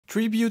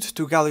Tribute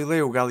to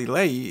Galileo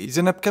Galilei is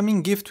an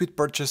upcoming gift with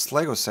purchase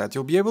LEGO set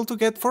you'll be able to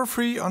get for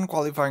free on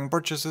qualifying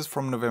purchases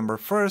from November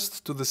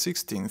 1st to the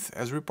 16th,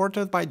 as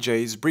reported by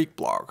Jay's Brick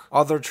blog.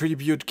 Other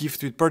Tribute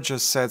gift with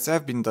purchase sets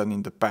have been done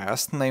in the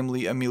past,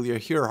 namely Amelia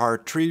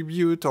Earhart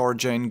Tribute or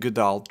Jane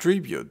Goodall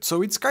Tribute,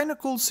 so it's kinda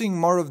cool seeing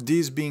more of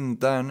these being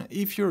done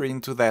if you're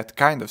into that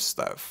kind of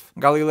stuff.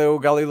 Galileo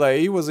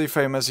Galilei was a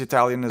famous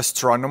Italian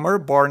astronomer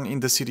born in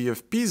the city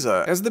of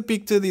Pisa, as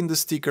depicted in the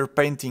sticker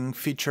painting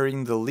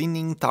featuring the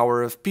Leaning Tower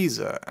of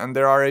Pisa, and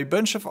there are a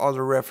bunch of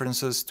other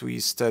references to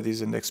his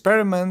studies and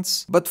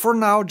experiments, but for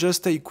now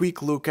just a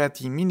quick look at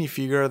the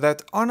minifigure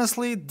that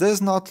honestly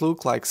does not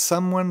look like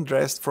someone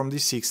dressed from the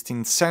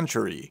 16th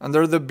century.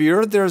 Under the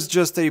beard there's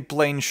just a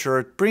plain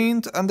shirt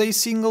print and a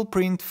single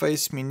print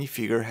face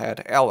minifigure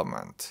head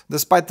element.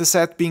 Despite the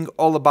set being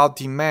all about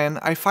the man,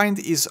 I find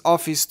his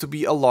office to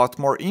be a lot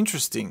more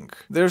interesting.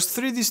 There's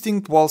 3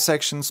 distinct wall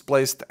sections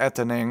placed at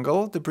an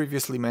angle, the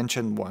previously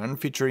mentioned one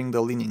featuring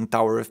the Leaning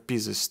Tower of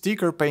Pisa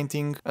sticker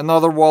painting,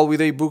 another wall with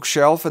a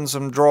bookshelf and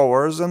some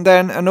drawers, and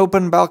then an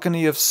open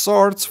balcony of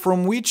sorts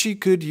from which he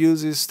could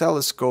use his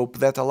telescope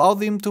that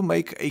allowed him to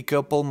make a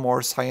couple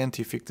more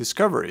scientific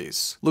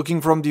discoveries. Looking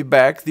from the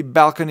back, the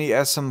balcony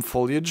has some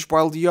foliage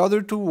while the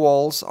other 2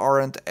 walls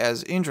aren't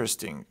as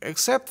interesting,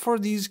 except for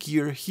this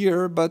gear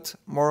here, but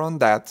more on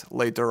that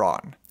later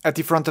on. At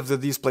the front of the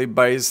display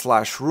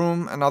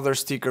base/room, another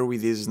sticker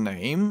with his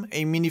name,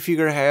 a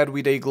minifigure head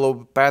with a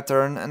globe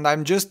pattern, and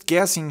I'm just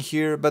guessing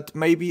here, but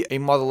maybe a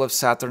model of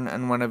Saturn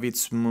and one of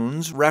its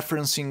moons,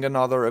 referencing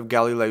another of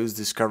Galileo's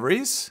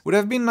discoveries. Would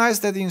have been nice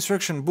that the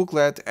instruction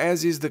booklet,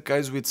 as is the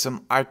case with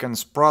some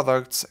Icons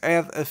products,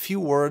 had a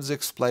few words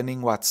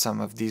explaining what some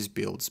of these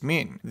builds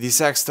mean. The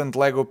sextant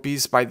Lego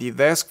piece by the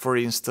desk, for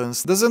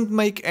instance, doesn't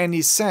make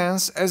any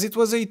sense, as it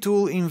was a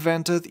tool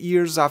invented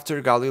years after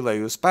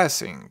Galileo's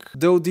passing.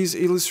 Though this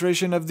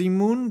illustration of the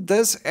moon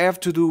does have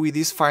to do with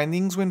his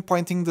findings when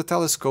pointing the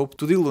telescope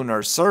to the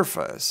lunar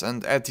surface,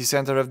 and at the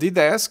center of the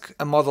desk,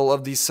 a model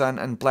of the sun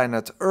and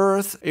planet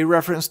Earth, a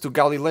reference to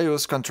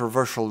Galileo's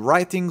controversial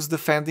writings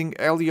defending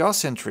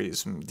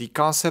heliocentrism, the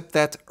concept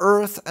that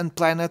Earth and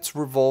planets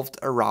revolved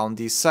around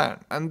the sun.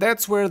 And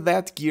that's where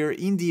that gear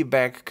in the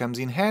back comes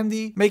in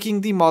handy,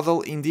 making the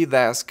model in the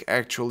desk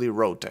actually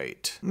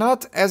rotate.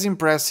 Not as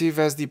impressive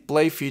as the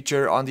play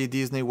feature on the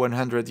Disney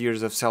 100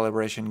 Years of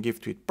Celebration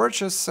gift with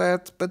purchase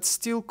set, but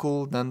still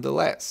cool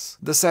nonetheless.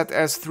 The set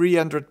has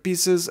 300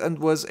 pieces and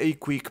was a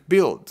quick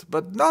build,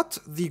 but not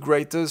the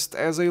greatest,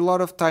 as a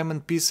lot of time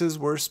and pieces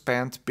were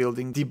spent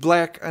building the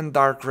black and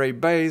dark gray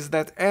base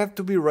that had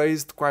to be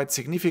raised quite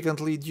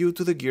significantly due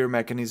to the gear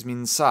mechanism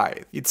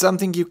inside. It's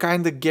something you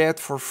kinda get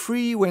for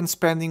free when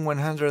spending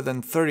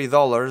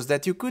 $130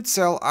 that you could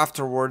sell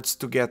afterwards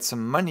to get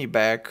some money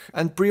back,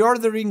 and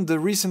pre-ordering the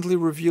recently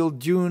revealed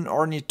Dune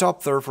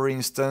Ornithopter, for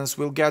instance,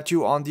 will get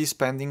you on the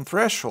spending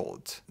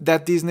threshold.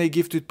 That Disney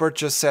gift with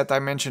purchase set I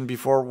mentioned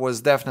before was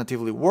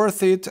definitely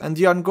worth it, and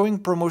the ongoing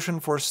promotion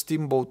for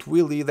Steamboat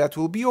Willie that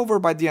will be over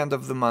by the end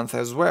of the month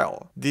as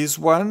well. This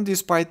one,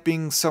 despite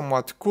being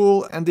somewhat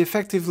cool and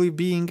effectively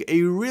being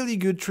a really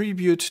good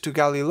tribute to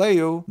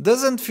Galileo,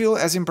 doesn't feel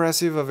as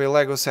impressive of a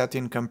LEGO set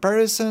in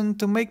comparison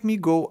to make me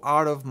go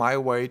out of my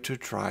way to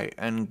try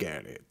and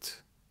get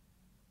it.